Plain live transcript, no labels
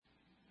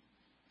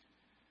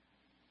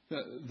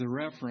The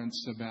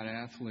reference about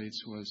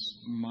athletes was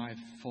my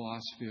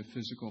philosophy of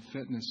physical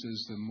fitness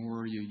is the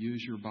more you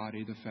use your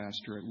body, the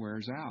faster it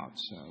wears out.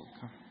 So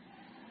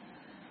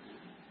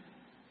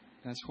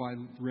that's why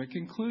Rick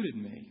included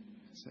me.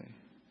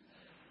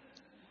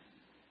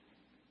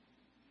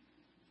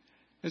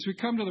 As we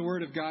come to the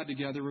Word of God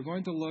together, we're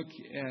going to look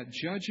at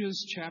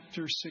Judges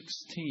chapter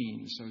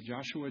 16. So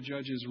Joshua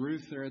judges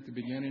Ruth there at the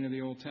beginning of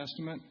the Old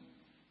Testament.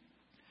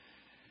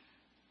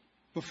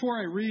 Before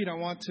I read, I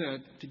want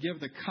to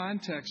give the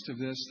context of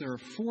this. There are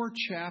 4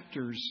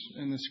 chapters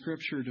in the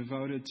Scripture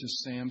devoted to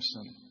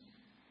Samson,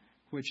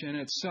 which in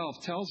itself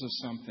tells us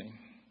something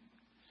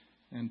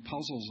and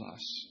puzzles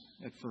us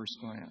at first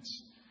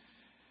glance.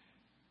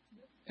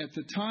 At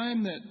the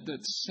time that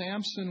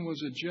Samson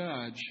was a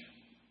judge,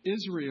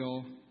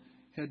 Israel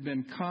had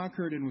been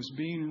conquered and was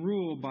being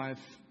ruled by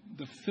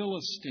the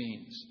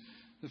Philistines.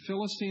 The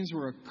Philistines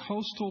were a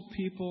coastal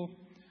people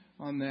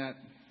on that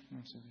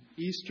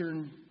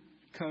eastern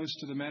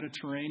coast of the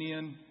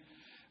Mediterranean,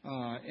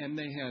 and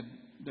they had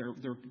their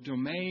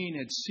domain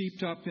had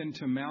seeped up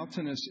into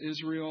mountainous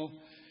Israel,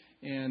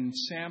 and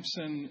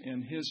Samson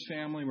and his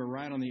family were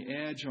right on the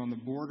edge, on the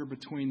border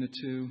between the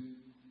two.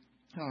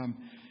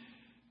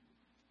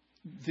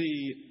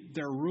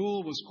 Their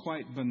rule was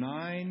quite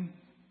benign.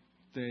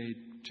 They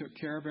took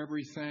care of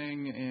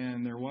everything,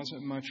 and there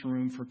wasn't much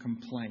room for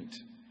complaint.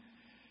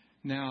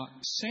 Now,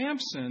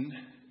 Samson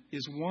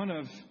is one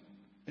of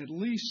at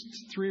least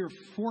 3 or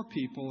 4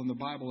 people in the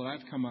Bible that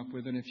I've come up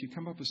with, and if you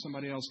come up with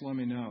somebody else, let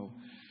me know,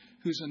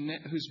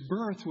 whose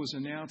birth was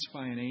announced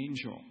by an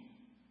angel.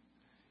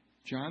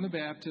 John the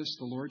Baptist,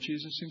 the Lord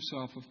Jesus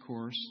himself, of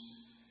course,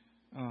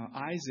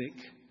 Isaac,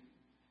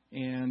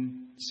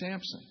 and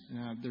Samson.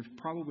 Now, there's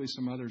probably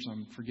some others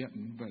I'm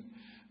forgetting, but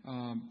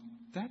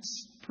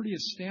that's pretty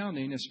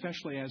astounding,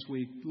 especially as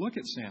we look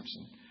at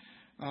Samson.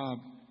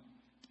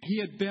 He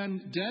had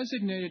been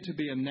designated to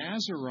be a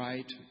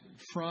Nazirite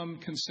from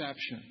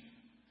conception.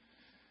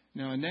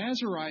 Now, a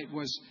Nazirite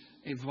was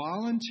a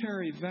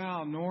voluntary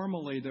vow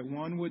normally that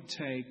one would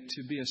take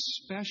to be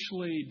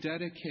especially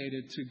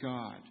dedicated to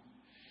God.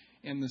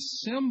 And the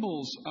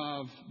symbols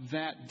of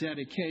that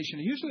dedication,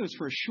 usually it was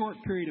for a short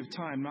period of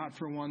time, not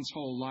for one's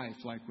whole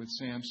life, like with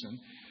Samson.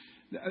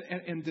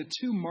 And the 2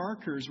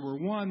 markers were,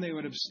 one, they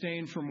would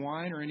abstain from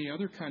wine or any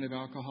other kind of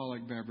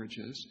alcoholic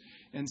beverages.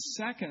 And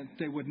second,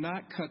 they would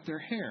not cut their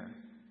hair.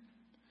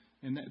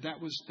 And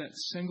that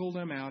singled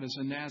them out as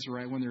a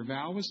Nazirite. When their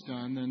vow was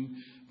done,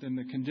 then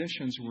the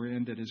conditions were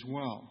ended as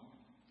well.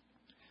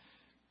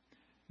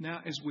 Now,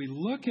 as we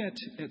look at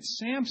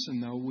Samson,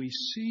 though, we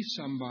see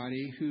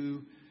somebody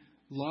who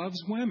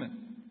loves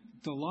women.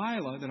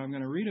 Delilah, that I'm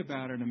going to read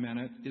about in a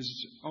minute,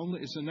 is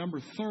the number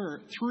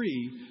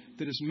 3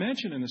 that is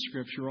mentioned in the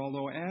Scripture,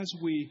 although as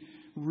we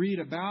read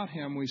about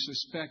him, we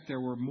suspect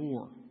there were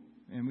more.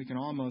 And we can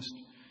almost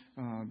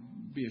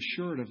be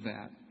assured of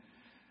that.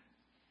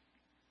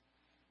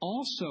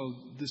 Also,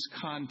 this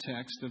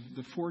context of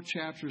the 4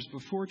 chapters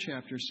before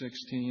chapter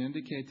 16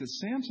 indicate that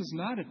Samson's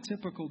not a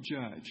typical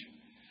judge.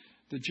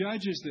 The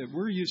judges that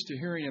we're used to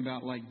hearing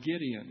about, like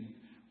Gideon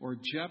or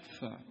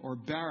Jephthah or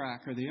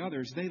Barak or the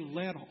others, they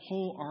led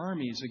whole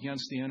armies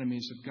against the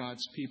enemies of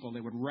God's people.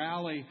 They would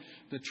rally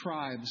the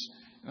tribes,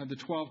 the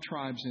 12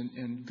 tribes,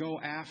 and go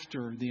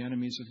after the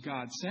enemies of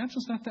God.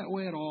 Samson's not that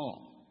way at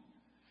all.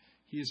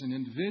 He is an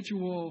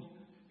individual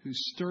who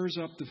stirs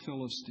up the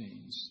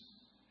Philistines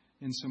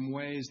in some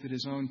ways that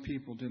his own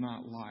people did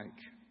not like.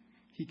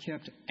 He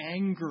kept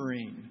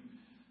angering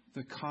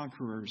the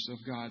conquerors of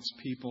God's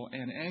people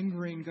and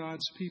angering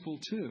God's people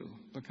too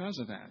because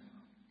of that.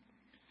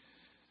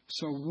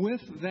 So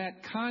with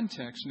that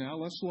context now,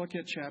 let's look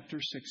at chapter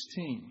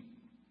 16.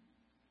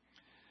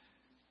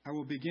 I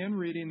will begin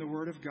reading the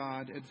Word of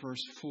God at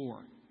verse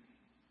 4.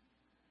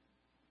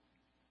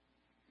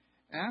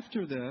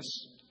 After this,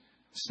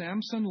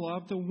 Samson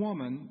loved a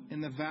woman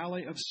in the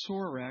valley of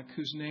Sorek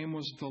whose name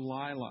was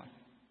Delilah.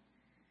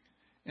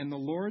 And the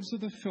lords of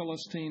the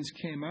Philistines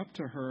came up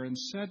to her and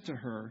said to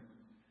her,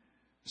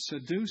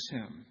 "Seduce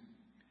him,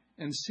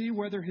 and see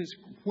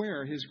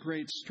where his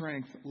great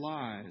strength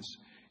lies,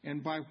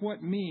 and by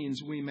what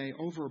means we may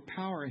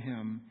overpower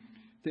him,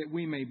 that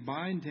we may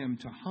bind him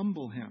to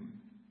humble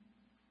him.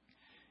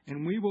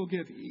 And we will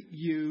give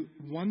you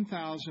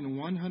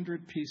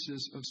 1,100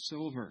 pieces of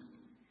silver."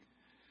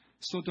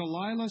 So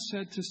Delilah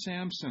said to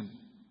Samson,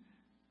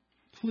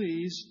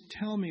 "Please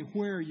tell me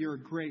where your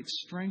great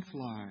strength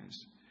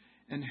lies,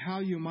 and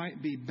how you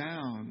might be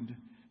bound,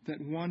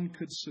 that one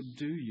could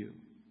subdue you."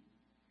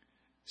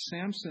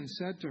 Samson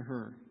said to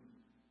her,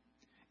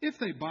 "If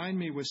they bind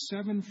me with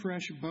 7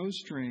 fresh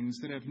bowstrings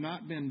that have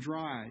not been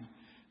dried,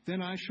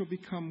 then I shall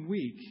become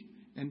weak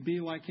and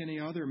be like any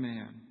other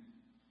man."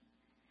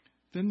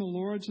 Then the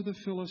lords of the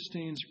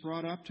Philistines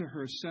brought up to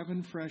her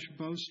 7 fresh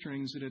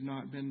bowstrings that had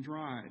not been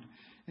dried,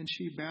 and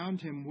she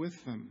bound him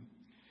with them.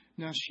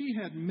 Now she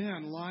had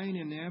men lying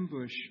in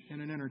ambush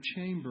in an inner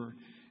chamber,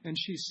 and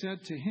she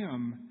said to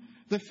him,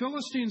 "The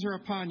Philistines are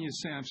upon you,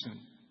 Samson."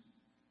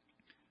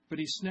 But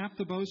he snapped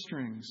the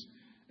bowstrings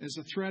as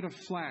a thread of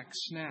flax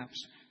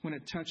snaps when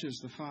it touches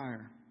the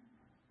fire.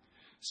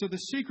 So the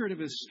secret of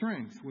his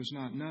strength was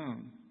not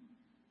known.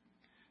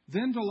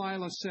 Then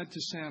Delilah said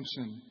to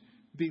Samson,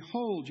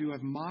 "Behold, you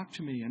have mocked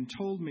me and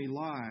told me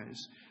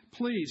lies.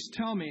 Please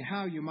tell me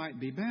how you might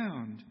be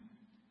bound."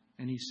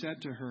 And he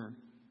said to her,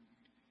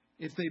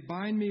 "If they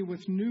bind me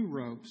with new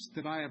ropes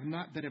that have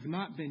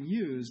not been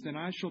used, then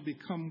I shall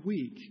become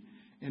weak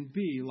and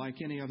be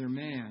like any other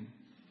man."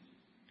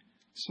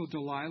 So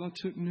Delilah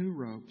took new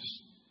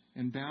ropes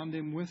and bound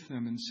him with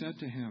them and said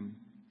to him,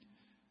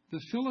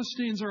 "The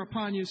Philistines are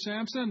upon you,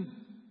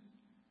 Samson."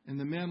 And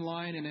the men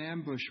lying in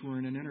ambush were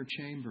in an inner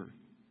chamber.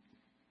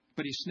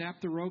 But he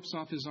snapped the ropes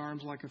off his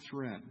arms like a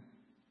thread.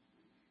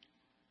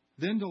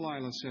 Then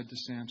Delilah said to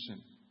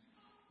Samson,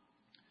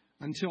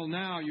 "Until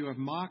now you have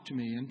mocked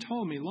me and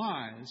told me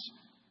lies.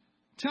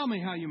 Tell me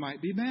how you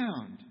might be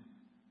bound."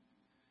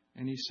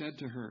 And he said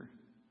to her,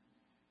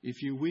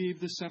 "If you weave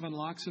the 7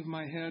 locks of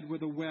my head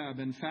with a web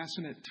and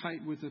fasten it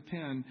tight with a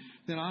pin,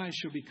 then I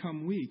shall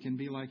become weak and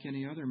be like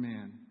any other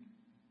man."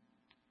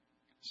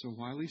 So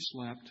while he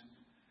slept,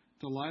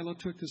 Delilah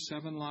took the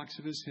 7 locks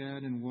of his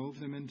head and wove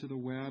them into the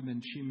web,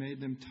 and she made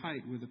them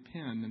tight with a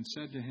pin and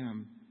said to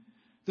him,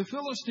 "The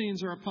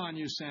Philistines are upon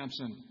you,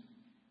 Samson."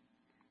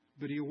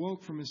 But he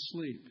awoke from his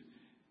sleep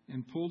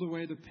and pulled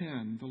away the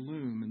pin, the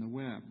loom, and the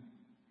web.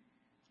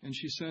 And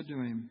she said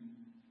to him,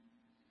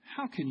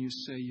 "How can you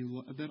say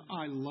that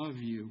I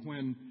love you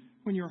when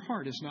your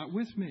heart is not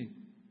with me?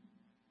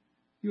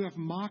 You have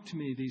mocked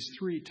me these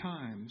 3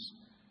 times,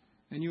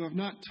 and you have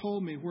not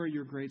told me where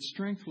your great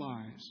strength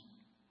lies."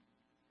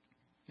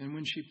 And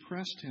when she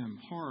pressed him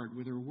hard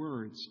with her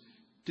words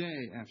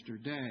day after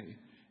day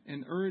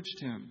and urged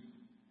him,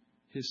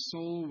 his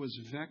soul was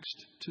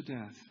vexed to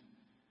death.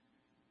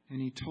 And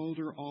he told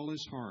her all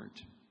his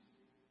heart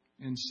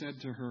and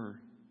said to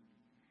her,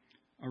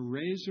 "A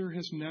razor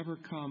has never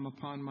come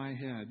upon my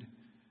head,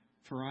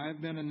 for I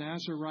have been a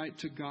Nazirite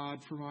to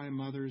God from my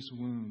mother's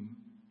womb.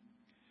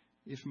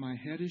 If my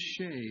head is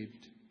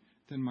shaved,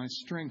 then my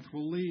strength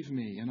will leave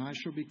me, and I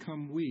shall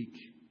become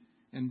weak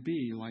and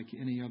be like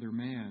any other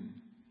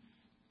man."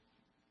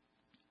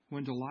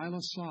 When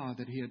Delilah saw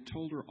that he had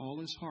told her all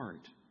his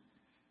heart,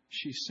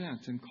 she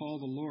sent and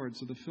called the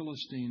lords of the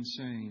Philistines,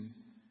 saying,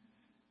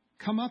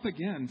 "Come up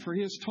again, for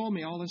he has told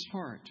me all his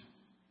heart."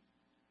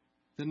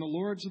 Then the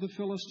lords of the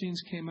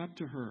Philistines came up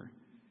to her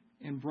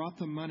and brought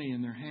the money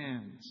in their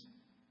hands.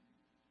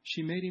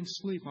 She made him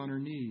sleep on her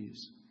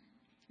knees,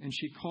 and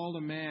she called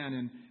a man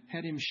and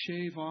had him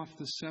shave off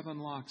the 7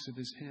 locks of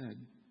his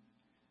head.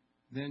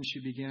 Then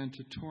she began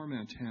to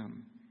torment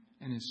him,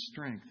 and his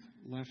strength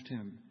left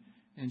him.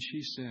 And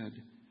she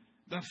said,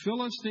 "The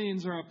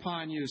Philistines are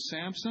upon you,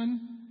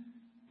 Samson."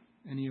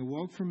 And he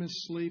awoke from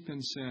his sleep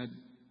and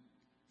said,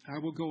 "I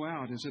will go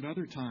out as at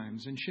other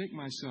times and shake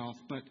myself."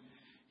 But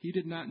he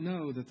did not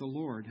know that the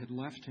Lord had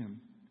left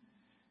him.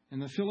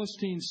 And the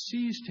Philistines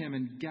seized him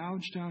and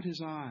gouged out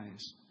his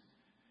eyes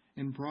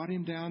and brought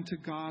him down to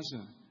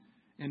Gaza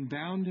and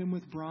bound him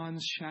with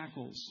bronze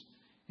shackles.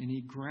 And he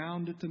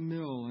ground at the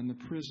mill in the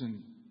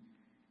prison.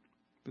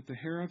 But the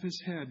hair of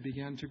his head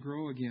began to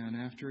grow again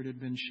after it had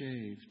been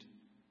shaved.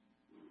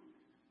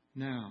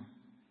 Now,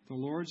 the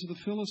lords of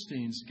the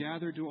Philistines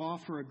gathered to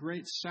offer a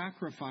great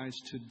sacrifice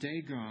to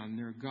Dagon,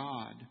 their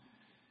god,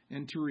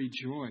 and to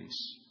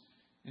rejoice.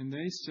 And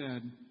they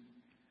said,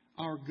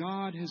 "Our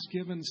God has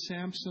given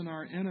Samson,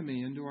 our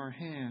enemy, into our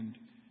hand."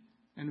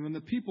 And when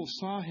the people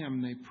saw him,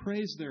 they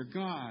praised their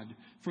God.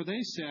 For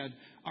they said,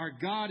 "Our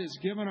God has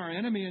given our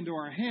enemy into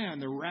our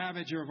hand, the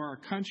ravager of our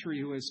country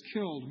who has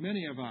killed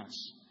many of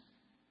us."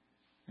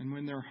 And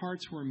when their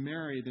hearts were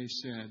merry, they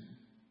said,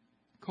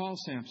 "Call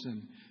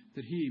Samson,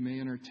 that he may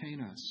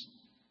entertain us."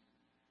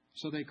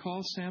 So they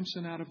called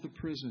Samson out of the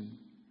prison,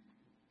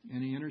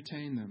 and he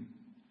entertained them.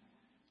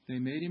 They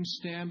made him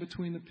stand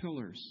between the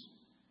pillars.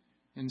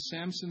 And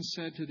Samson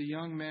said to the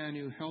young man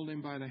who held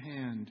him by the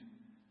hand,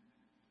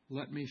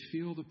 "Let me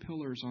feel the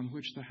pillars on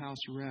which the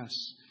house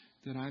rests,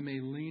 that I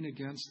may lean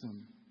against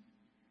them."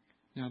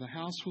 Now the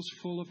house was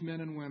full of men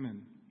and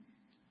women.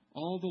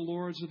 All the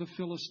lords of the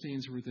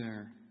Philistines were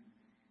there.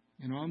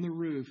 And on the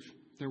roof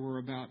there were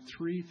about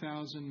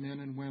 3,000 men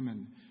and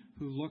women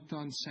who looked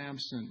on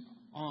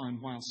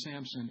while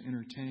Samson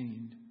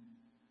entertained.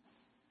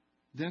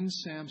 Then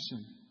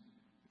Samson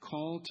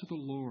called to the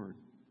Lord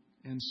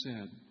and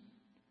said,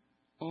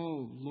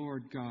 "O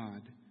Lord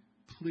God,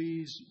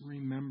 please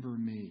remember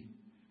me,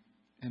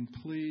 and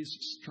please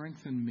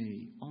strengthen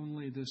me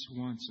only this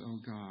once, O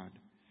God,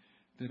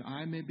 that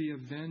I may be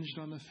avenged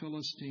on the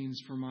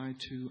Philistines for my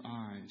 2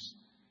 eyes."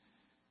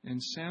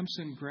 And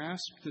Samson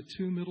grasped the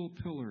 2 middle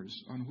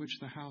pillars on which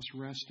the house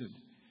rested,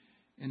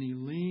 and he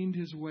leaned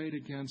his weight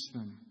against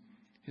them,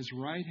 his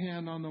right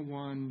hand on the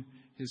one,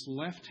 his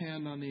left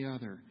hand on the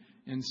other.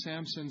 And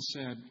Samson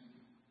said,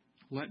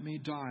 "Let me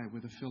die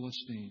with the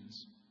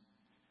Philistines."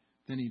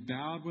 Then he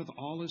bowed with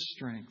all his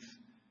strength,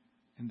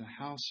 and the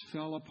house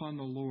fell upon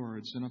the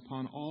lords and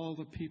upon all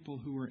the people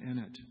who were in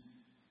it.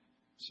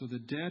 So the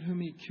dead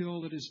whom he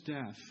killed at his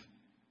death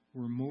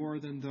were more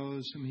than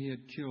those whom he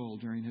had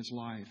killed during his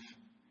life.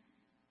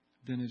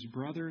 Then his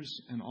brothers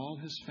and all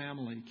his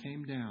family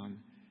came down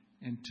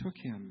and took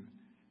him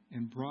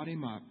and brought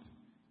him up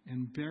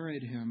and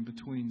buried him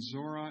between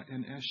Zorah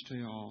and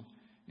Eshtaol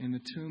in the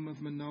tomb of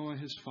Manoah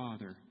his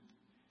father.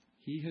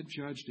 He had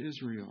judged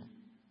Israel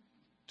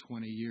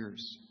 20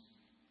 years.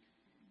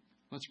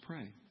 Let's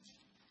pray.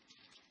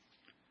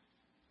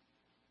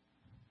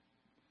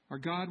 Our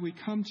God, we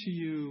come to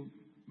you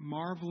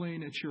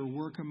marveling at your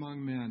work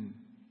among men,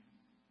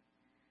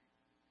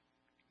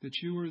 that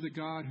you are the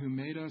God who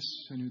made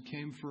us and who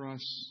came for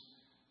us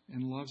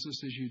and loves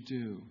us as you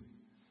do.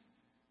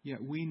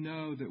 Yet we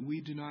know that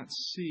we do not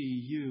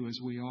see you as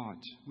we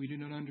ought. We do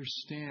not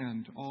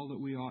understand all that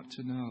we ought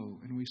to know,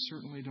 and we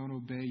certainly don't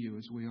obey you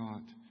as we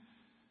ought.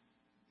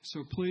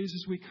 So please,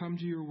 as we come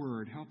to your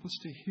word, help us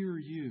to hear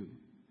you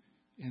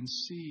and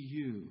see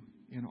you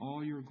in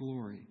all your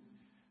glory,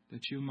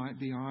 that you might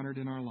be honored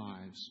in our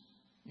lives.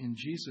 In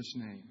Jesus'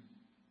 name,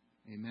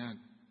 amen.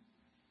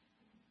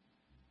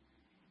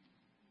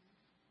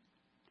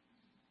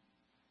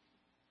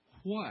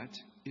 What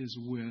is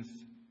with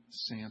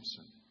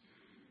Samson?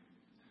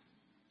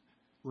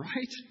 Right?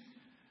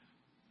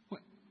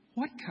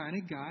 What kind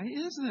of guy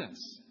is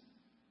this?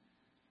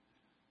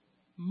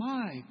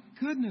 My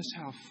goodness,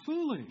 how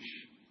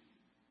foolish.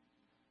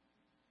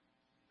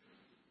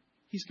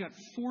 He's got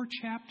 4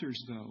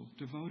 chapters, though,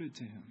 devoted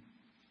to him.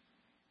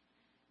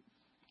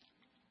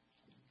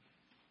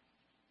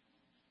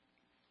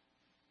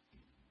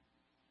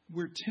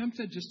 We're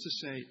tempted just to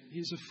say,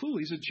 he's a fool,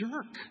 he's a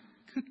jerk.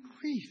 Good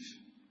grief.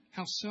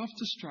 How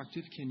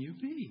self-destructive can you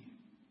be?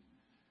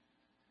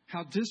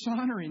 How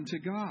dishonoring to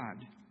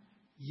God.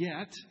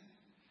 Yet,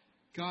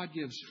 God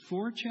gives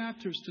 4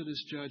 chapters to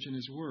this judge in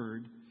his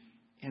word,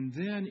 and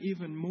then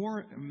even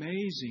more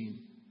amazing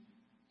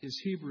is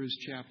Hebrews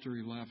chapter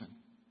 11.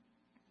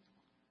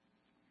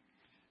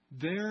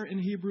 There in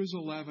Hebrews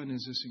 11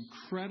 is this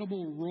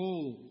incredible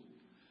roll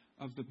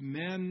of the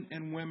men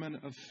and women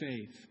of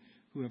faith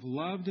who have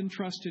loved and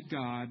trusted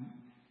God,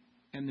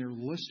 and they're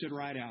listed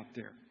right out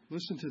there.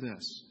 Listen to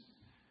this.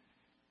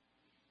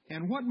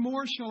 And what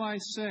more shall I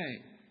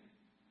say?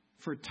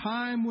 For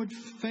time would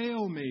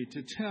fail me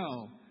to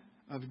tell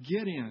of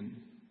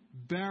Gideon,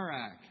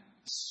 Barak,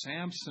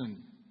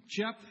 Samson,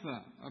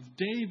 Jephthah, of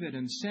David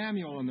and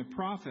Samuel and the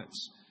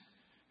prophets,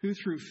 who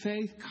through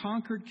faith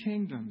conquered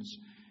kingdoms,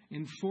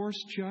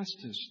 enforced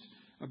justice,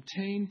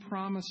 obtained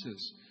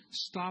promises,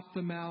 stopped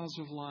the mouths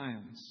of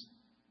lions.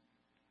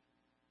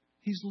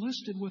 He's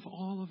listed with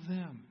all of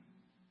them.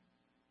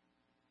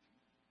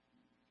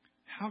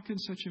 How can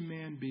such a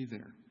man be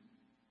there?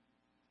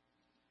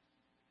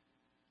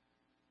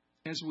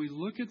 As we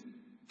look at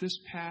this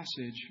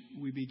passage,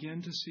 we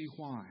begin to see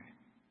why.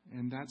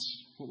 And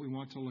that's what we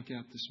want to look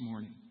at this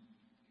morning.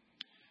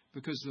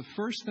 Because the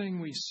first thing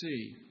we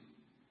see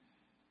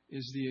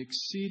is the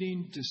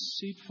exceeding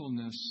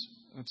deceitfulness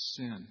of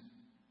sin.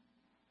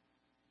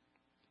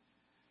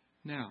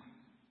 Now,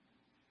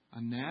 a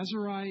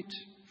Nazirite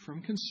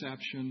from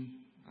conception,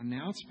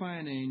 announced by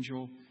an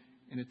angel,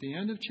 and at the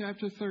end of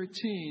chapter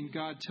 13,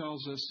 God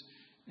tells us,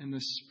 and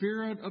the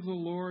Spirit of the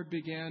Lord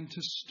began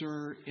to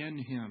stir in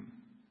him.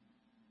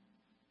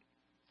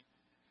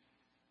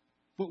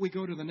 But we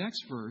go to the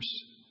next verse,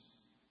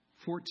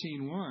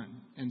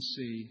 14:1, and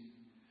see,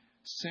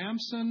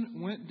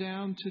 Samson went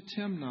down to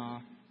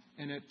Timnah,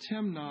 and at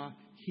Timnah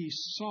he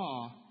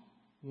saw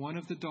one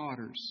of the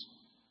daughters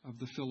of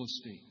the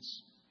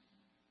Philistines.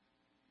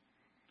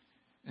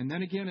 And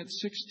then again at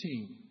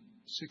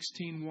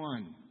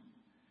 16:1,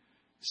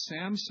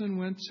 Samson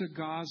went to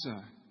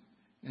Gaza,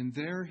 and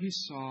there he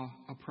saw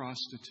a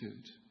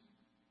prostitute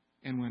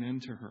and went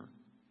into her.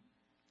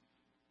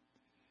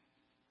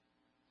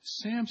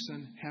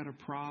 Samson had a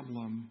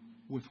problem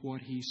with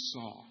what he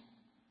saw.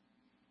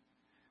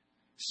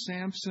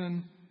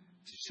 Samson,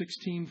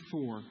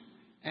 16:4.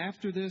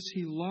 After this,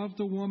 he loved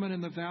a woman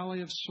in the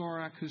valley of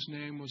Sorek whose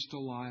name was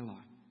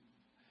Delilah.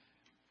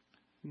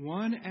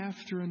 One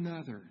after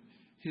another,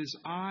 his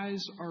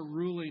eyes are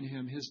ruling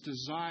him. His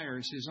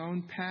desires, his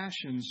own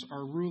passions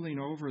are ruling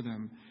over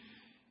them.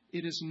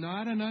 It is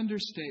not an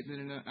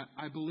understatement, and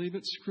I believe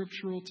it's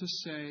scriptural to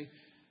say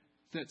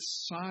that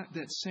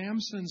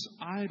Samson's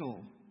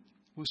idol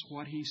was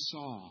what he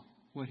saw,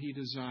 what he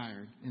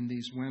desired in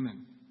these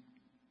women.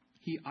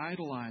 He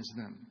idolized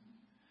them.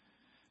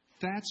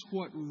 That's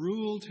what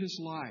ruled his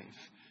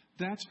life.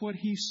 That's what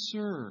he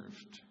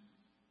served.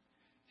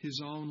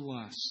 His own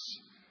lusts,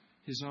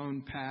 his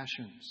own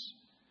passions.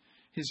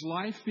 His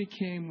life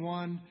became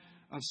one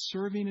of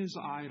serving his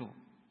idol.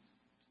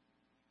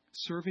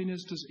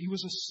 He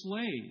was a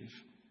slave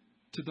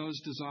to those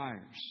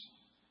desires.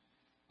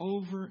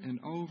 Over and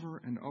over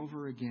and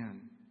over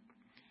again.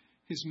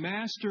 His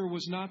master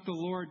was not the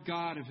Lord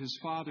God of his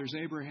fathers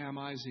Abraham,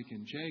 Isaac,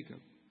 and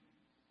Jacob.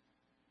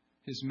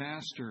 His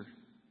master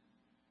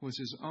was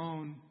his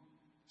own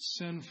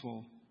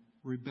sinful,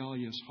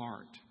 rebellious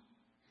heart.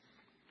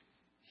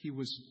 He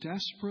was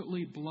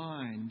desperately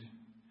blind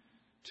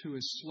to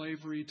his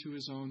slavery to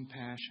his own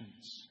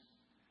passions.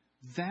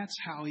 That's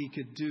how he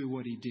could do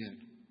what he did.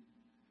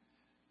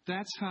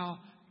 That's how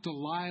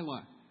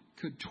Delilah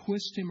could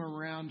twist him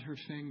around her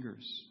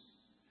fingers.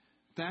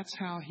 That's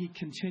how he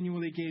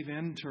continually gave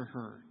in to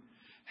her.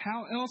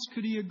 How else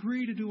could he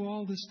agree to do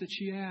all this that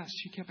she asked?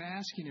 She kept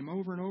asking him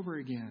over and over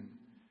again.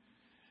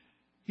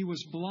 He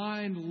was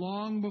blind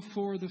long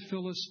before the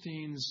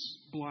Philistines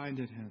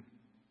blinded him.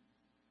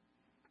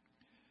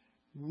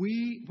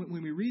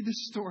 When we read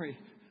this story,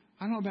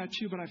 I don't know about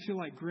you, but I feel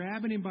like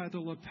grabbing him by the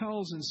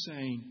lapels and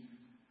saying,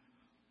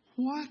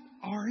 "What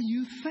are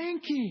you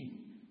thinking?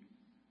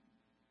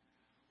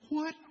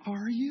 What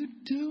are you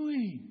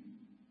doing?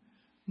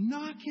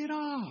 Knock it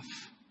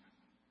off."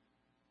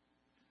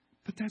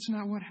 But that's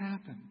not what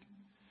happened.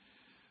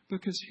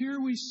 Because here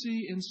we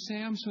see in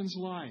Samson's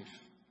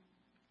life,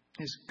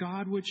 as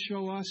God would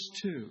show us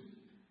too,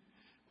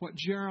 what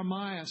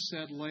Jeremiah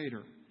said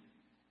later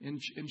in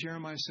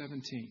Jeremiah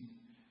 17.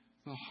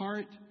 The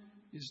heart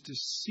is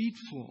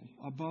deceitful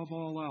above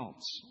all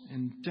else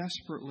and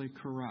desperately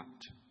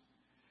corrupt.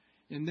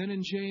 And then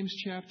in James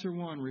chapter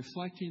 1,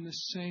 reflecting the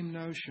same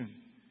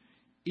notion,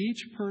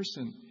 each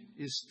person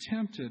is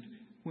tempted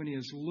when he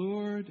is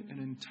lured and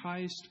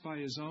enticed by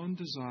his own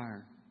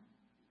desire.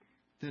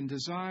 Then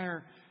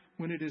desire,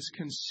 when it is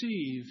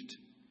conceived,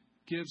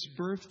 gives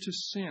birth to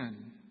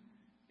sin,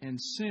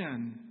 and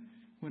sin,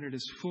 when it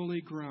is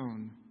fully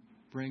grown,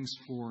 brings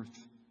forth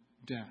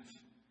death.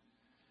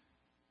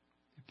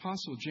 The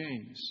Apostle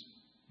James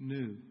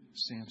knew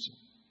Samson.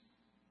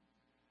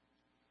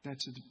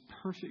 That's a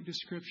perfect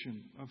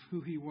description of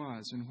who he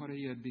was and what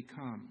he had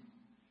become.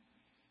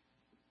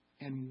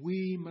 And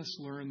we must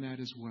learn that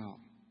as well.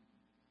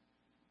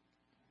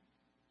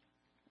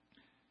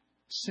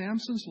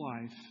 Samson's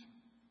life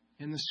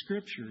and the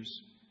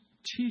Scriptures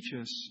teach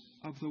us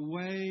of the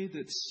way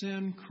that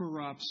sin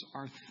corrupts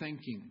our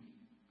thinking,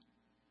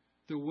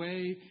 the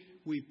way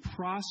we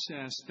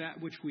process that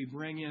which we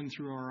bring in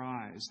through our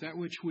eyes, that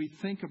which we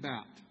think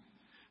about,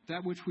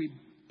 that which we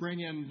bring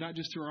in not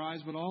just through our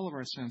eyes but all of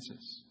our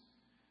senses.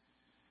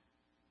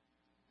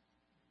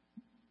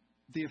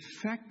 The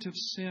effect of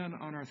sin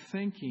on our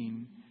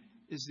thinking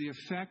is the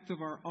effect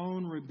of our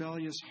own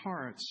rebellious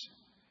hearts.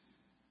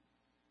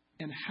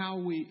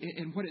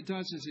 And what it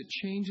does is it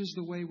changes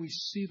the way we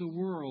see the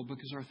world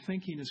because our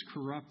thinking is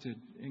corrupted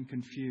and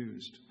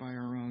confused by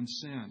our own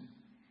sin.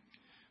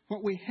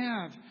 What we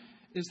have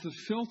is the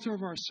filter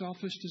of our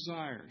selfish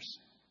desires.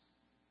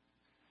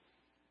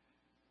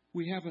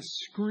 We have a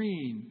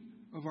screen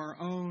of our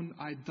own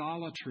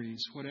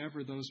idolatries,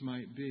 whatever those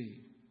might be.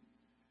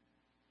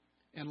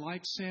 And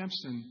like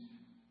Samson,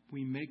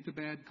 we make the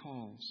bad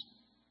calls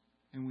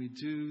and we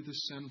do the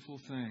sinful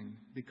thing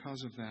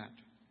because of that.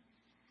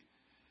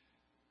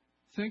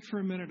 Think for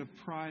a minute of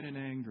pride and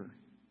anger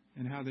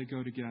and how they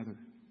go together.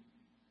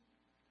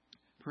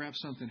 Perhaps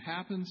something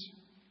happens.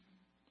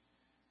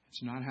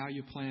 It's not how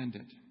you planned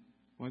it.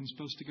 Wasn't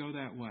supposed to go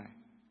that way.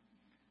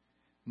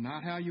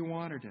 Not how you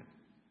wanted it.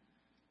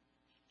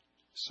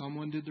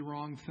 Someone did the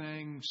wrong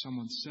thing.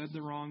 Someone said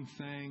the wrong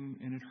thing,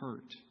 and it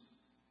hurt.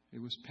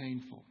 It was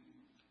painful.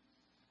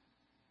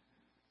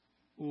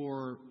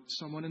 Or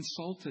someone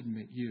insulted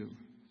you.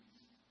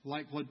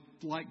 Like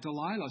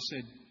Delilah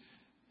said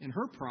in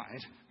her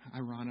pride,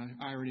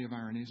 irony of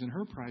ironies, in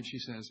her pride she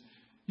says,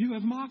 "You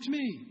have mocked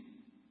me.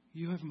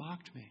 You have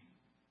mocked me."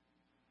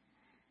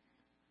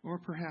 Or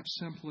perhaps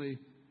simply,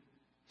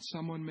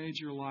 someone made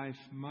your life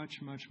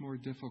much, much more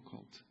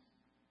difficult.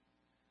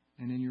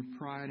 And in your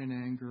pride and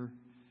anger,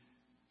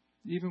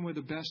 even with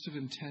the best of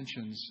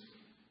intentions,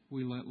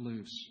 we let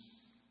loose.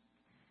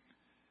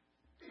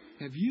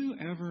 Have you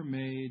ever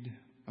made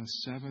a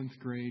 7th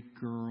grade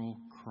girl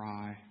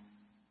cry?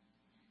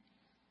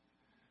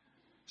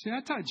 See,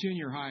 I taught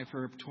junior high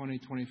for 20,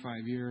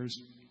 25 years.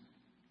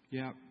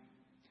 Yep.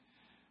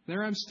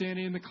 There I'm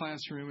standing in the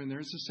classroom, and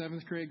there's a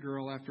 7th grade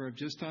girl after I've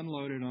just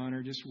unloaded on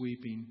her, just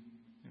weeping.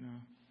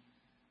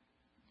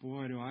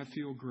 Boy, do I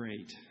feel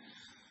great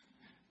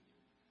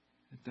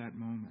at that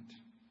moment.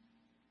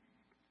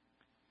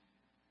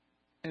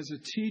 As a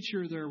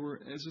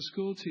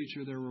school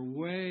teacher, there were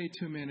way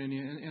too many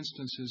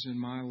instances in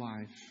my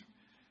life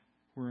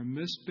where a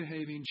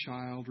misbehaving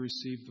child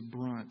received the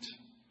brunt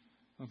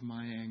of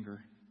my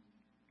anger,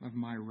 of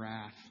my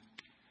wrath.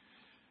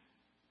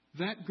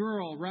 That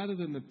girl, rather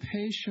than the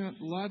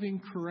patient, loving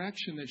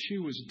correction that she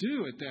was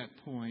due at that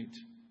point,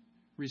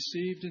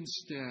 received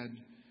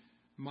instead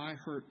my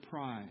hurt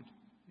pride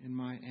and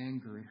my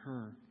anger at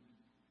her.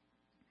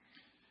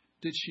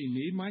 Did she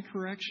need my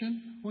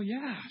correction? Well,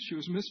 yeah, she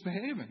was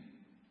misbehaving.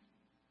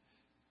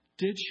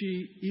 Did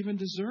she even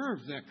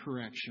deserve that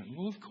correction?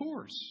 Well, of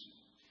course.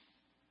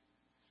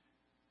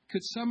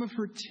 Could some of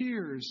her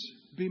tears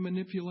be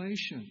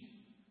manipulation?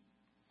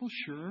 Well,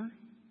 sure.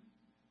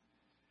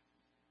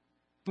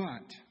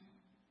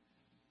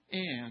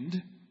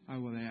 And I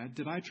will add,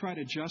 did I try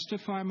to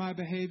justify my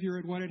behavior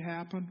at what had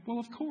happened? Well,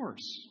 of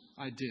course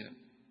I did.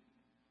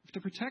 To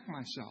protect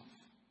myself.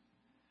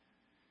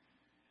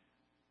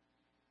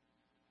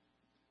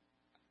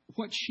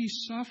 What she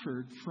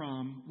suffered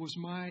from was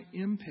my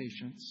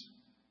impatience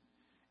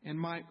and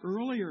my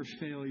earlier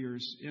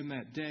failures in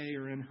that day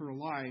or in her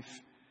life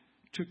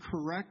to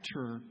correct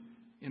her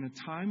in a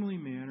timely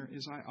manner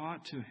as I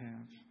ought to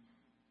have.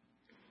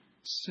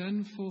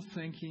 Sinful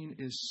thinking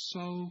is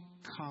so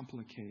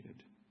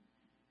complicated.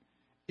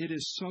 It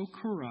is so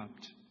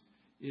corrupt.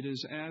 It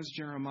is, as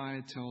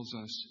Jeremiah tells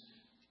us,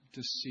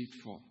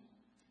 deceitful.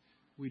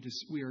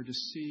 We are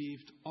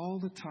deceived all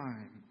the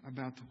time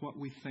about what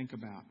we think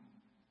about.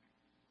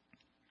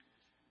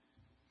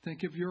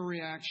 Think of your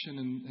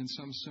reaction in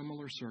some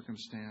similar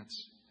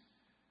circumstance.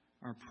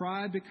 Our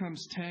pride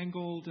becomes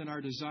tangled in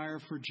our desire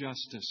for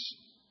justice.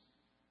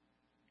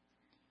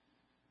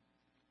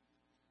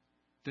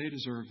 They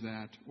deserve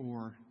that,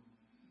 or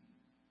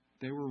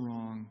they were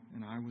wrong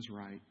and I was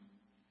right.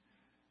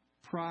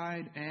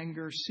 Pride,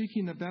 anger,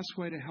 seeking the best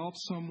way to help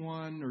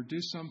someone or do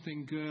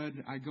something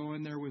good. I go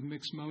in there with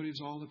mixed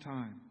motives all the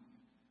time.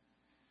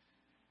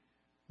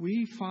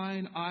 We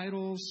find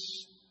idols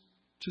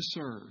to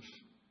serve.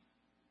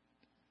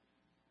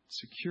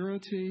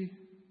 Security,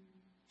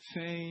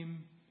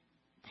 fame,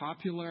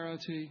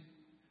 popularity,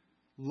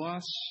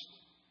 lust,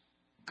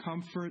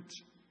 comfort,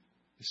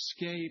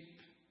 escape,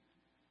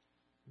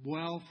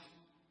 wealth,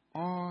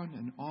 on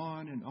and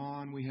on and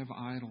on. We have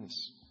idols.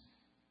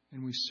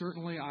 And we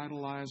certainly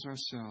idolize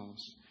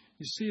ourselves.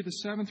 You see, the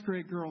 7th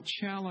grade girl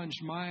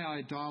challenged my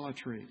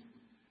idolatry.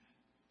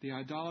 The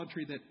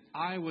idolatry that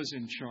I was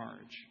in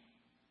charge.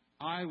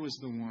 I was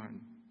the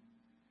one.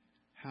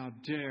 How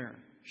dare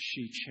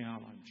she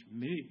challenge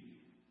me,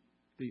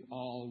 the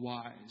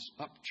all-wise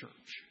Upchurch?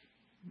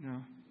 You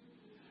know?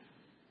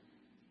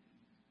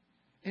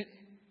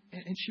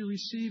 And she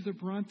received the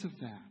brunt of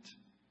that.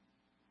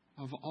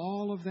 Of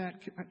all of that.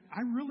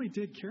 I really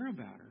did care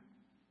about her.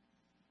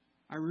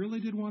 I really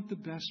did want the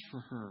best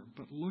for her,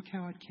 but look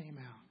how it came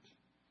out.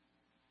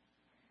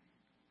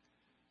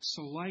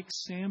 So like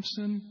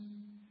Samson,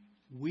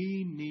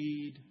 we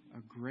need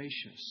a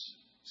gracious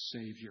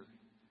Savior.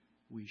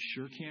 We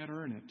sure can't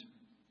earn it.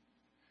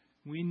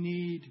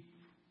 We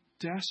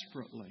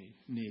desperately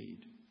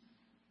need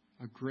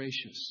a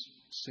gracious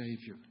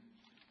Savior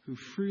who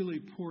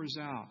freely pours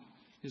out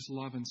His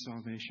love and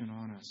salvation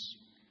on us.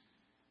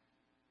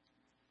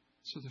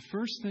 So the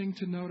first thing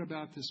to note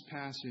about this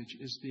passage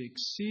is the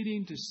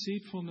exceeding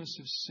deceitfulness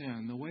of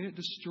sin, the way it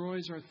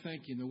destroys our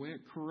thinking, the way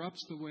it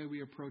corrupts the way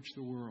we approach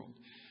the world.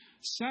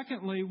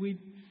 Secondly,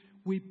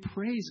 we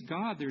praise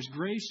God. There's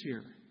grace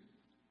here.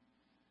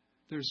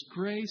 There's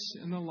grace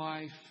in the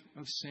life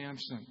of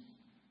Samson.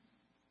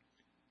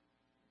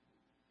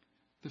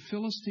 The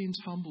Philistines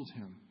humbled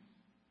him.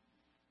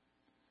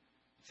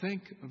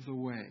 Think of the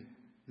way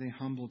they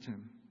humbled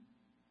him.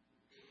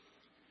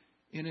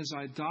 In his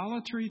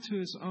idolatry to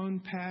his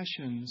own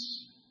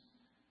passions,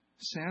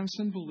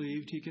 Samson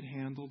believed he could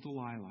handle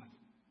Delilah.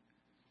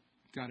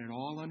 Got it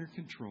all under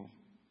control.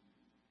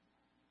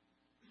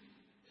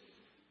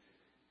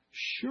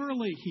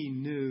 Surely he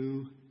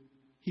knew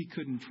he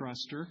couldn't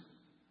trust her.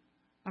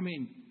 I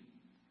mean,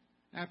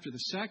 after the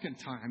second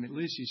time, at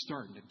least he's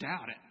starting to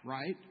doubt it,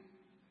 right?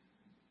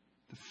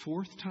 The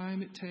 4th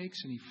time it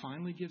takes and he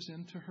finally gives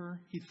in to her,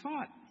 he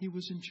thought he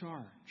was in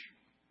charge.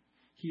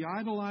 He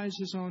idolized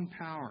his own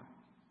power.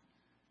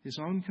 His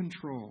own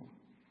control.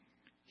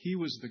 He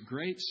was the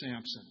great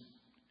Samson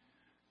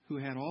who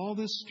had all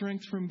this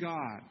strength from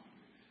God.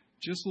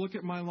 Just look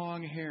at my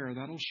long hair.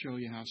 That'll show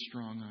you how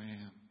strong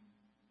I am.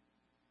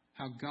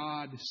 How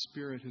God's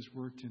Spirit has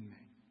worked in me.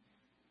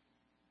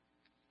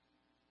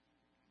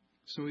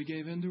 So he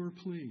gave in to her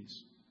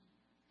pleas.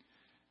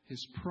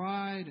 His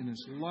pride and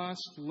his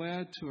lust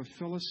led to a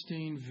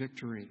Philistine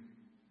victory.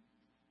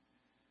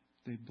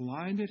 They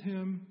blinded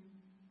him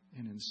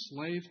and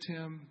enslaved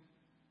him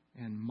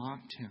and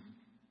mocked him.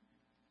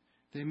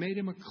 They made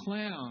him a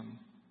clown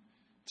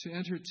to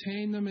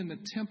entertain them in the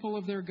temple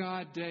of their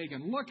god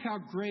Dagon. Look how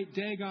great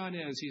Dagon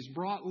is. He's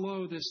brought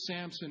low this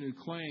Samson who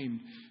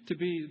claimed to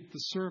be the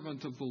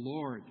servant of the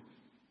Lord.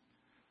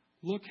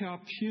 Look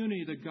how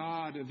puny the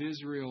God of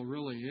Israel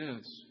really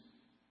is.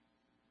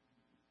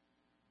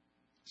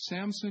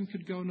 Samson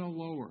could go no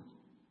lower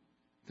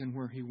than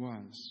where he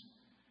was.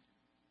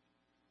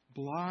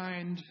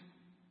 Blind,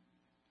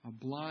 a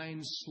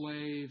blind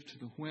slave to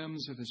the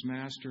whims of his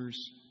masters.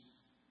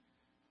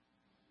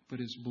 But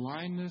his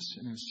blindness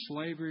and his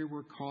slavery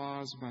were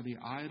caused by the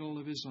idol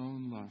of his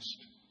own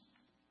lust.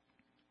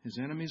 His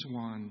enemies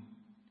won,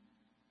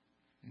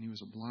 and he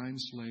was a blind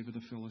slave of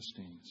the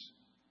Philistines.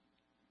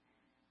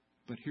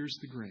 But here's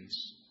the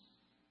grace.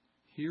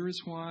 Here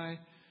is why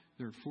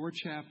there are 4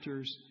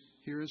 chapters.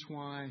 Here is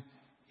why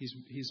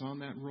he's on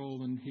that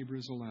roll in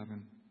Hebrews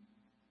 11.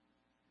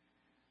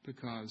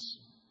 Because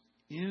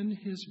in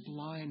his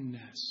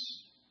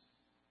blindness,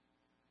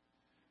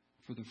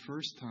 for the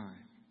first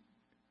time,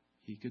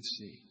 he could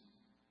see.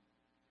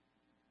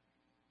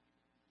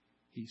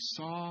 He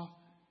saw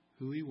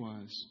who he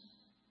was,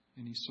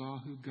 and he saw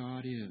who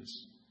God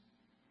is.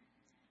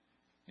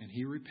 And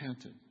he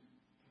repented.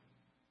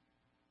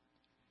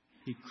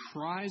 He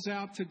cries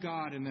out to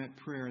God in that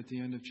prayer at the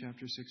end of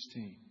chapter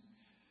 16.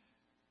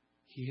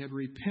 He had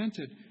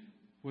repented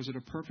Was it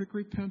a perfect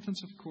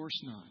repentance? Of course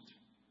not.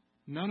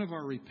 None of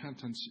our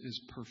repentance is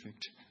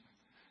perfect.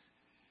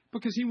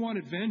 Because he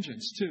wanted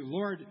vengeance too.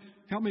 Lord,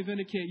 help me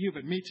vindicate you,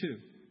 but me too.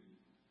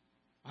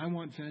 I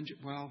want vengeance.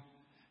 Well,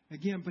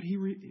 again,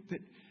 but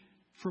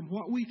from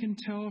what we can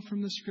tell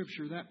from the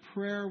Scripture, that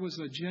prayer was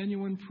a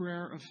genuine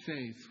prayer of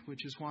faith,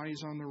 which is why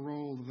he's on the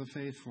roll of the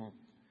faithful.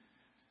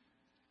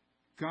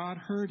 God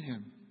heard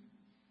him.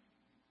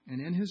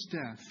 And in his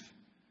death,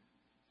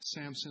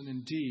 Samson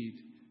indeed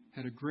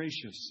had a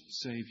gracious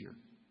Savior.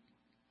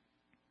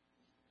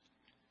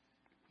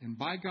 And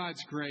by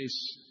God's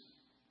grace,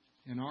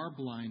 in our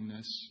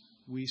blindness,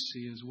 we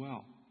see as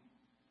well.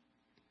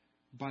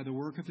 By the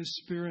work of His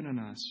Spirit in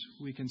us,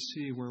 we can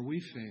see where we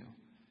fail.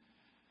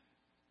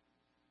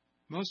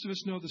 Most of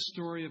us know the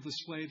story of the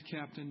slave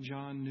captain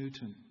John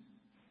Newton.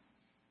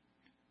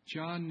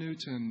 John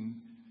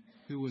Newton,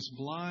 who was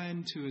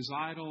blind to his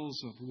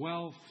idols of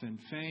wealth and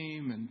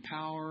fame and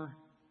power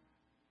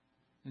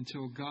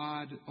until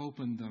God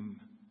opened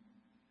them.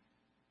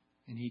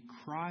 And he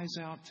cries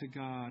out to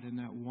God in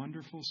that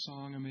wonderful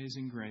song,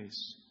 Amazing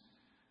Grace,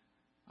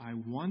 I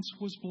once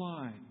was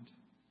blind,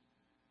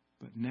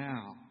 but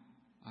now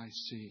I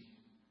see.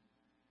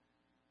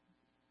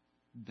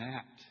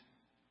 That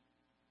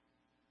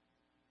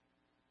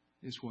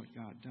is what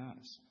God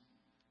does.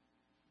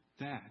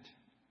 That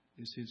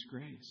is His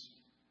grace.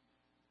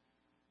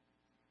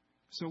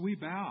 So we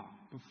bow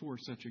before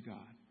such a God.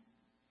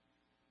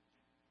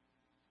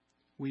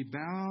 We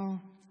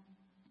bow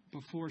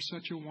before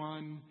such a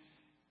one,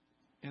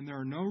 and there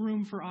are no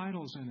room for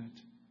idols in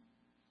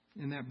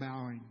it, in that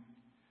bowing.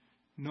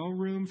 No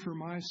room for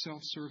my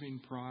self-serving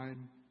pride.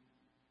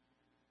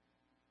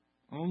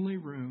 Only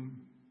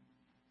room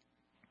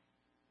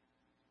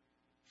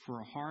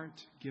for a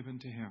heart given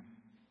to Him.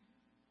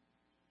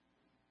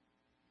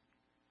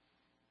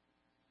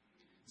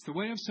 It's the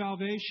way of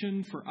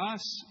salvation for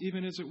us,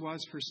 even as it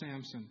was for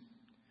Samson.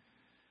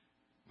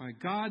 By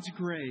God's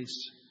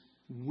grace,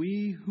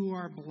 we who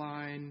are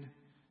blind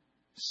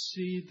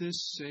see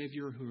this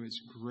Savior who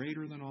is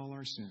greater than all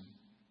our sin.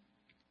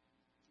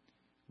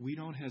 We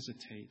don't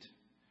hesitate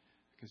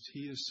because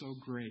He is so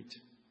great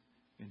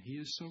and He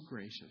is so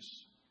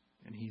gracious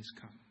and He has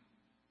come.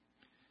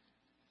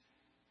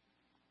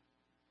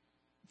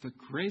 The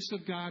grace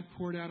of God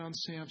poured out on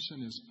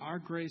Samson is our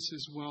grace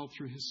as well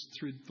through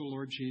the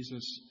Lord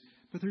Jesus.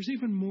 But there's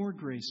even more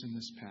grace in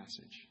this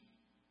passage.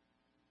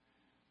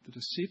 The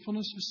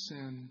deceitfulness of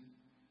sin,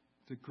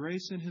 the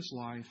grace in his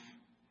life,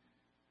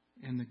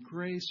 and the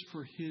grace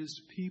for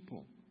His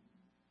people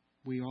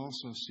we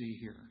also see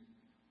here.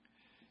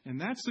 And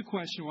that's the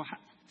question, well,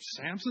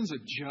 Samson's a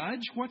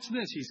judge? What's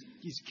this?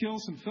 He's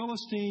killed some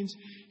Philistines.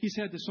 He's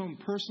had this own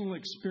personal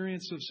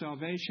experience of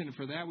salvation. And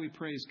for that we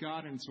praise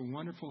God, and it's a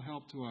wonderful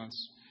help to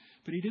us.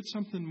 But he did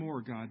something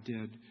more, God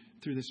did,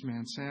 through this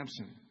man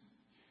Samson.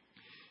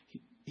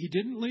 He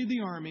didn't lead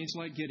the armies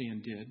like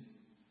Gideon did,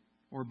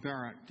 or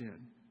Barak did.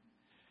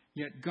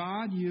 Yet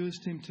God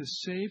used him to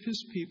save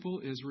His people,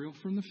 Israel,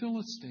 from the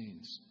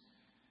Philistines.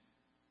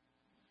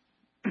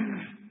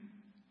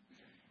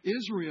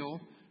 Israel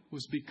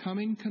was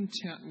becoming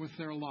content with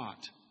their lot.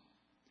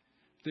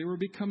 They were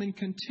becoming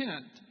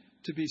content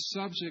to be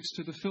subjects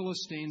to the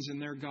Philistines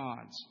and their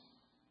gods.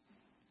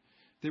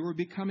 They were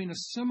becoming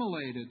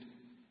assimilated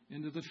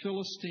into the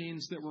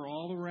Philistines that were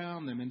all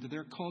around them, into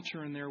their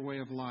culture and their way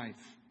of life.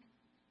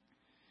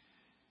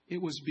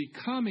 It was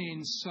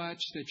becoming such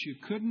that you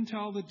couldn't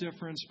tell the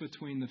difference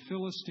between the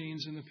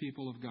Philistines and the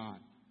people of God.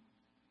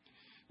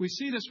 We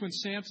see this when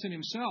Samson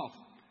himself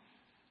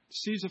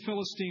sees a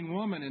Philistine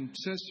woman and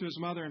says to his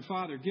mother and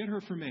father, get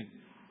her for me.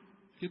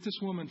 Get this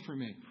woman for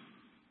me.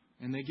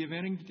 And they give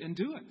in and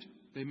do it.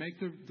 They make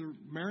the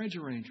marriage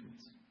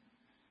arrangements.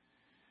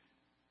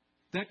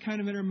 That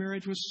kind of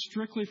intermarriage was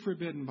strictly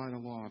forbidden by the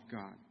law of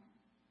God.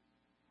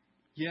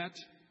 Yet,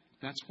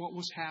 that's what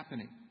was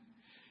happening.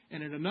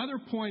 And at another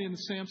point in the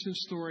Samson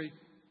story,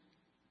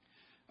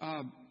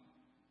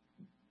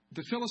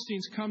 the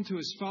Philistines come to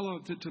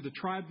to the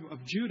tribe of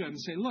Judah and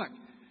say, look,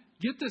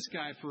 get this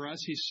guy for us.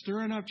 He's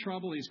stirring up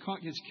trouble. He's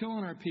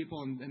killing our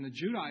people. And the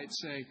Judahites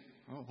say,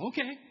 oh,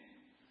 okay.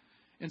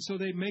 And so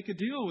they make a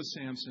deal with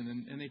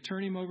Samson and they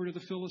turn him over to the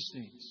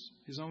Philistines,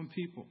 his own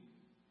people,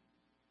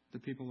 the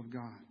people of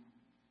God.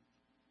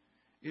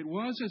 It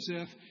was as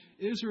if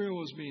Israel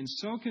was being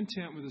so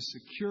content with the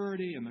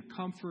security and the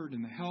comfort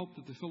and the help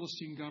that the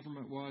Philistine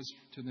government was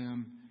to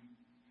them.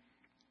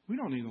 We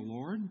don't need the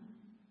Lord.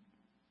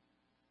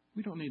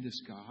 We don't need this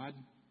God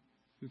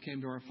who came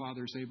to our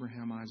fathers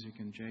Abraham, Isaac,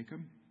 and Jacob.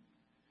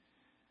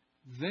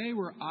 They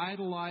were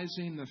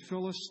idolizing the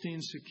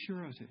Philistine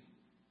security.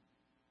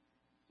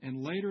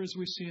 And later, as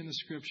we see in the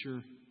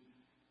Scripture,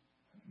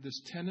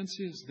 this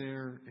tendency is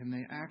there, and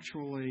they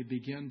actually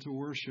begin to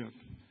worship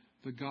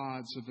the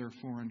gods of their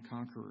foreign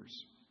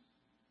conquerors.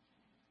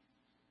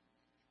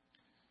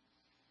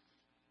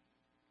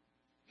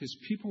 His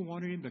people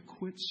wanted him to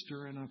quit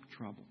stirring up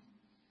trouble.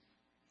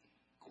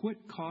 Quit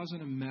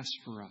causing a mess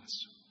for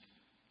us.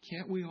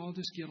 Can't we all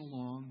just get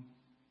along?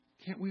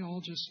 Can't we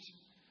all just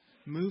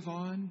move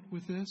on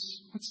with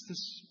this? What's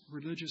this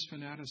religious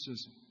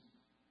fanaticism?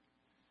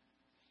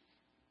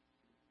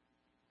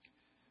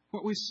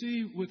 What we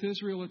see with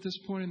Israel at this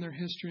point in their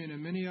history and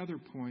in many other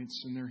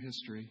points in their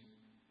history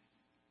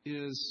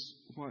is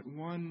what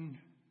one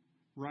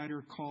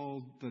writer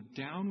called the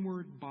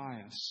downward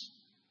bias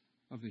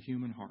of the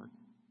human heart.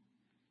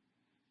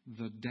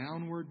 The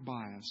downward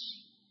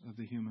bias of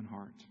the human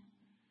heart.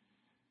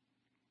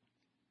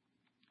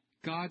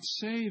 God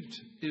saved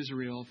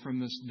Israel from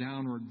this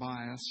downward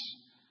bias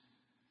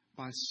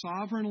by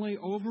sovereignly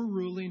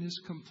overruling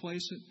His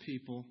complacent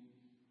people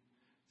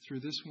through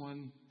this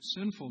one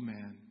sinful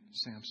man,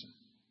 Samson.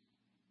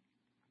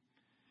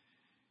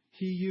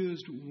 He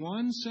used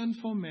one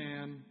sinful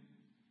man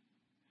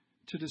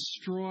to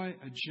destroy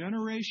a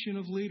generation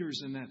of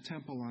leaders in that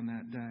temple on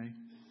that day,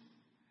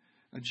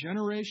 a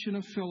generation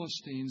of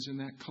Philistines in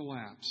that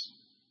collapse.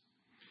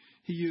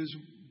 He used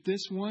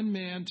this one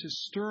man to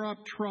stir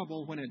up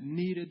trouble when it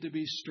needed to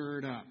be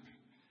stirred up.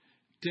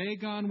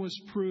 Dagon was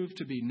proved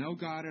to be no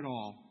God at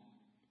all.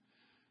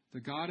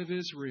 The God of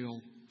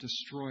Israel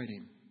destroyed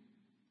him.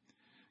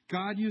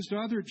 God used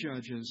other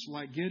judges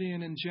like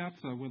Gideon and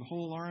Jephthah with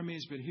whole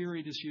armies, but here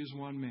He just used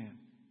one man.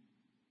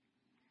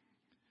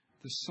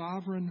 The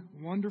sovereign,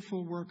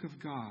 wonderful work of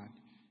God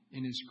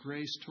in His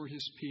grace toward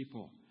His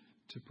people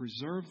to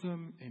preserve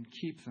them and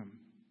keep them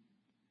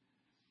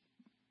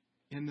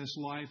in this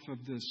life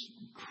of this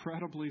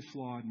incredibly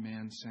flawed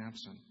man,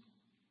 Samson.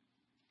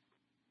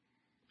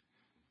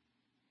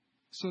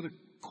 So the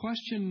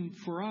question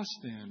for us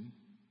then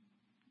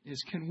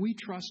is, can we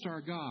trust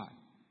our God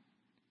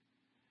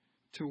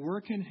to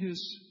work in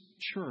His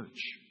church,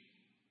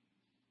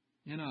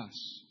 in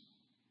us,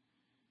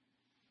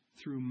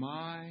 through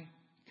my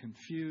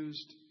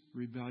confused,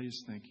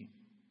 rebellious thinking,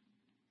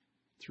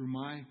 through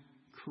my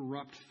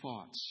corrupt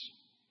thoughts,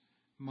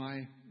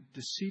 my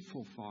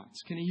deceitful thoughts?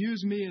 Can He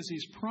use me as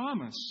He's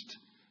promised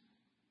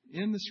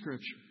in the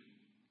Scripture,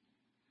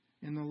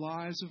 in the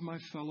lives of my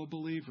fellow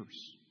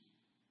believers?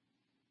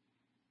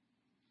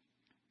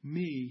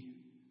 Me,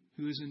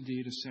 who is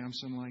indeed a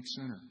Samson-like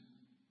sinner.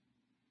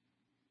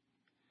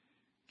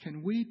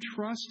 Can we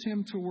trust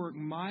Him to work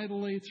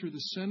mightily through the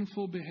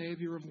sinful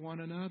behavior of one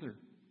another,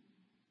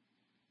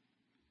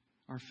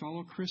 our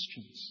fellow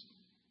Christians?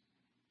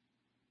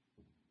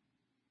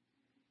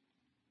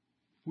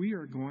 We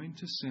are going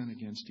to sin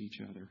against each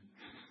other.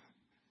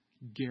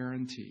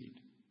 Guaranteed.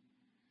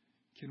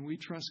 Can we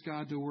trust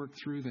God to work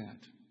through that?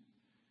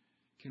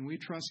 Can we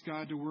trust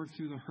God to work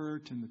through the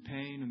hurt and the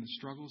pain and the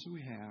struggles that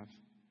we have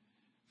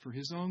for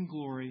His own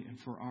glory and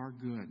for our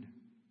good?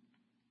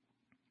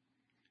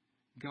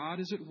 God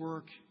is at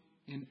work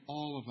in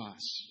all of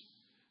us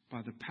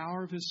by the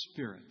power of His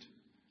Spirit,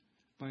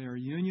 by our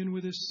union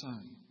with His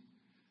Son,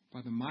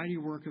 by the mighty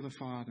work of the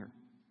Father.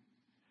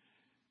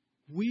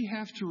 We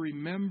have to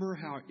remember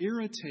how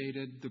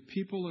irritated the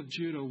people of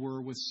Judah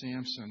were with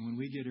Samson when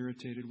we get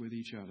irritated with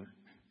each other.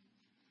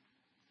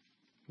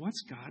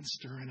 What's God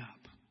stirring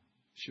up?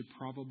 Should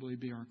probably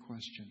be our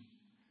question.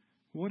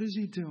 What is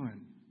He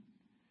doing?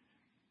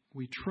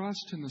 We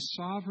trust in the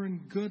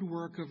sovereign good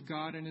work of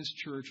God in His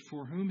church,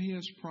 for whom He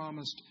has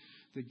promised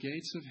the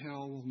gates of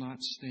hell will not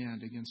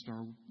stand against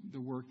the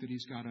work that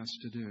He's got us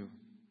to do.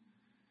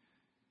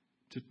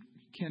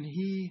 Can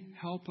He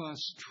help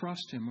us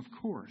trust Him? Of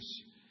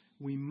course.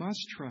 We must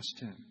trust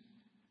Him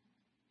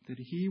that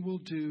He will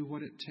do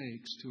what it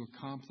takes to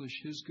accomplish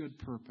His good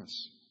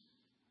purpose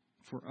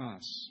for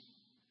us,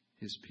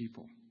 His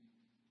people.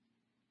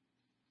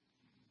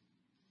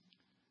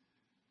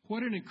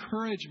 What an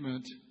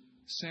encouragement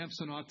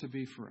Samson ought to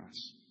be for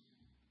us.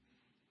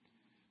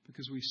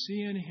 Because we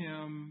see in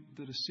him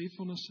the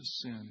deceitfulness of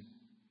sin,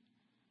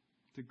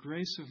 the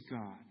grace of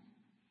God,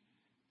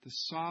 the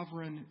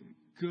sovereign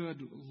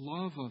good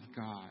love of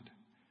God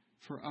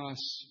for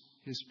us,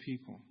 His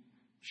people,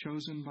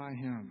 chosen by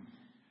Him.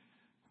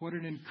 What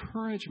an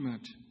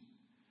encouragement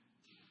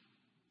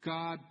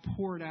God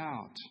poured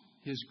out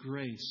His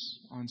grace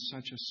on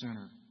such a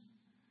sinner.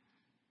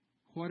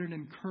 What an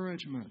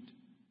encouragement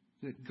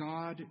that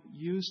God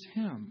used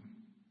him.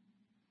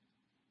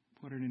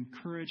 What an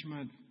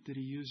encouragement that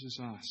He uses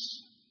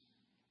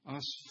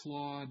us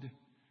flawed,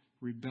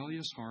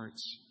 rebellious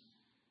hearts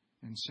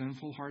and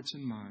sinful hearts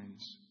and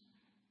minds,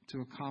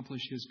 to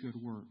accomplish His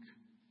good work.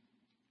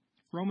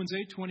 Romans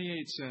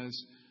 8:28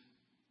 says,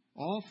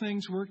 all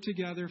things work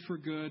together for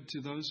good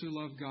to those who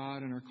love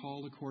God and are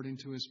called according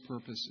to His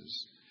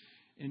purposes.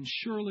 And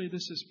surely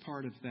this is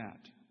part of that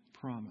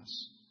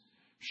promise.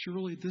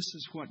 Surely this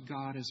is what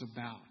God is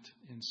about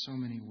in so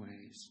many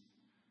ways.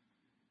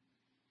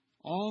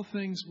 All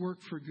things work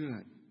for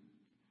good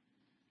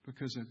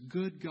because a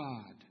good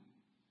God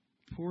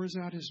pours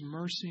out His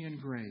mercy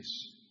and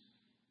grace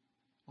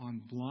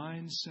on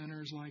blind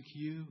sinners like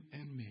you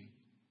and me.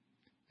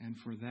 And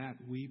for that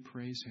we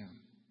praise Him.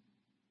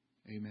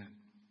 Amen.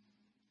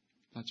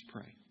 Let's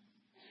pray.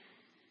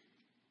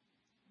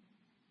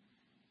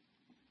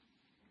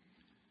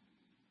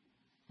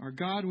 Our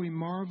God, we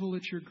marvel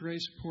at Your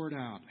grace poured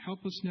out.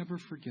 Help us never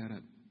forget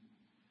it,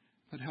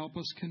 but help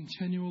us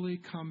continually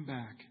come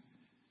back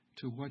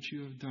to what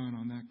you have done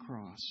on that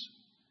cross,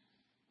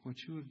 what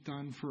you have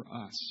done for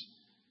us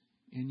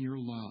in your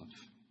love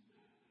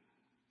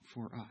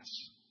for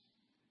us.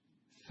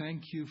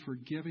 Thank you for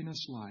giving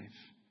us life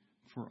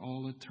for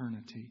all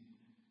eternity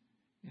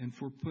and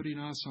for putting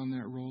us on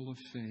that roll of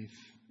faith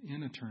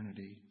in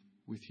eternity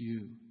with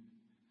you.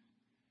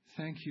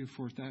 Thank you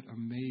for that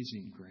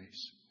amazing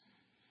grace.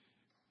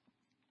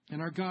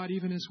 And our God,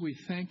 even as we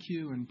thank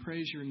you and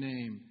praise your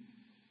name,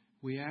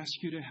 we ask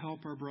you to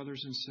help our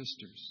brothers and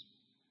sisters.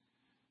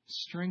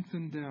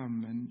 Strengthen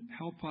them and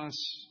help us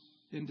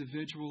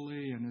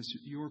individually and as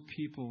your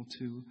people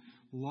to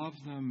love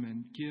them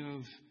and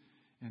give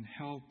and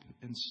help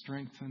and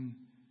strengthen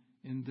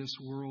in this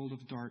world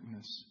of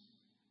darkness.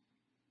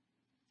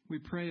 We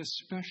pray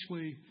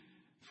especially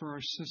for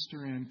our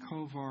sister Ann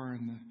Kovar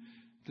and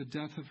the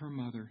death of her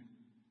mother.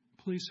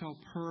 Please help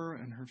her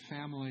and her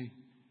family,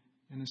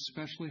 and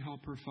especially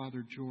help her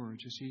father George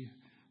as he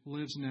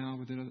lives now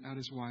without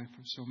his wife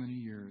for so many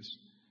years.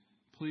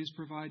 Please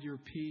provide your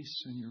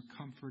peace and your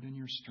comfort and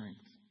your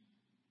strength.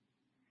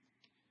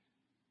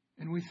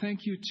 And we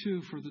thank you,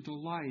 too, for the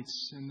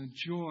delights and the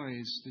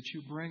joys that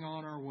you bring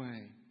on our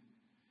way.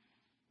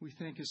 We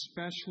thank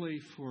especially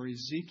for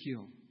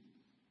Ezekiel,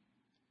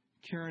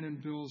 Karen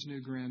and Bill's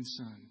new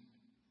grandson,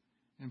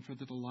 and for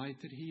the delight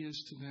that he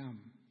is to them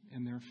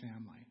and their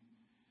family.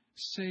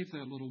 Save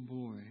that little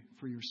boy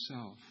for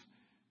yourself.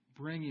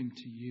 Bring him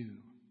to you.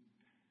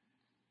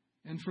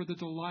 And for the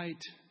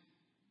delight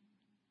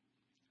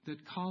that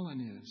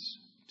Colin is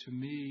to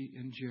me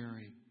and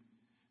Jerry,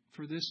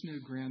 for this new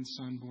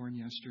grandson born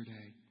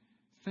yesterday.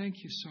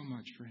 Thank you so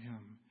much for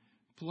him.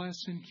 Bless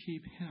and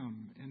keep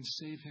him and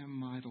save him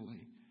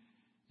mightily.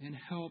 And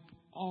help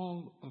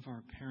all of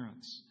our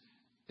parents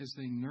as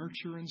they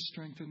nurture and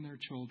strengthen their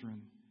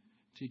children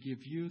to give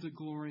you the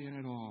glory in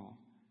it all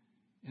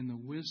and the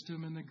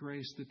wisdom and the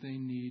grace that they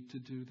need to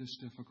do this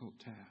difficult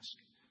task.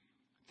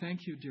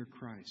 Thank you, dear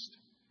Christ,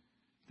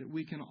 that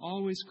we can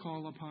always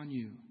call upon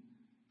you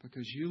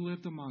because you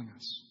lived among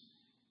us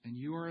and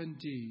you are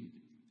indeed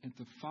at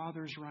the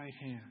Father's right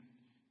hand,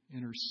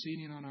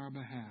 interceding on our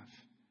behalf.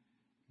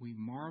 We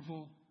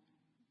marvel,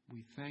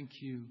 we thank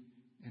you,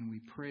 and we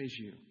praise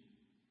you.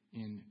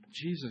 In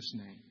Jesus'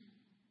 name,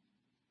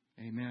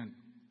 amen.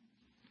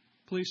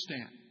 Please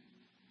stand.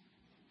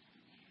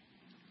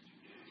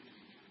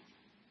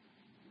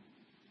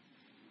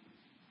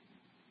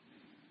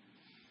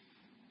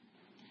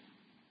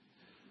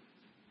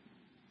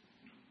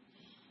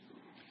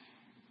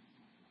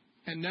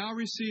 And now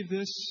receive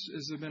this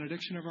as the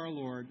benediction of our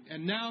Lord.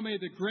 And now may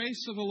the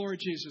grace of the Lord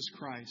Jesus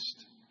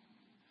Christ,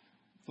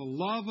 the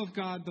love of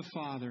God the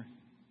Father,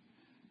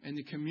 and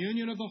the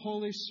communion of the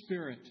Holy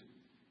Spirit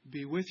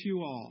be with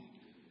you all.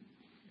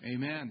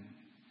 Amen.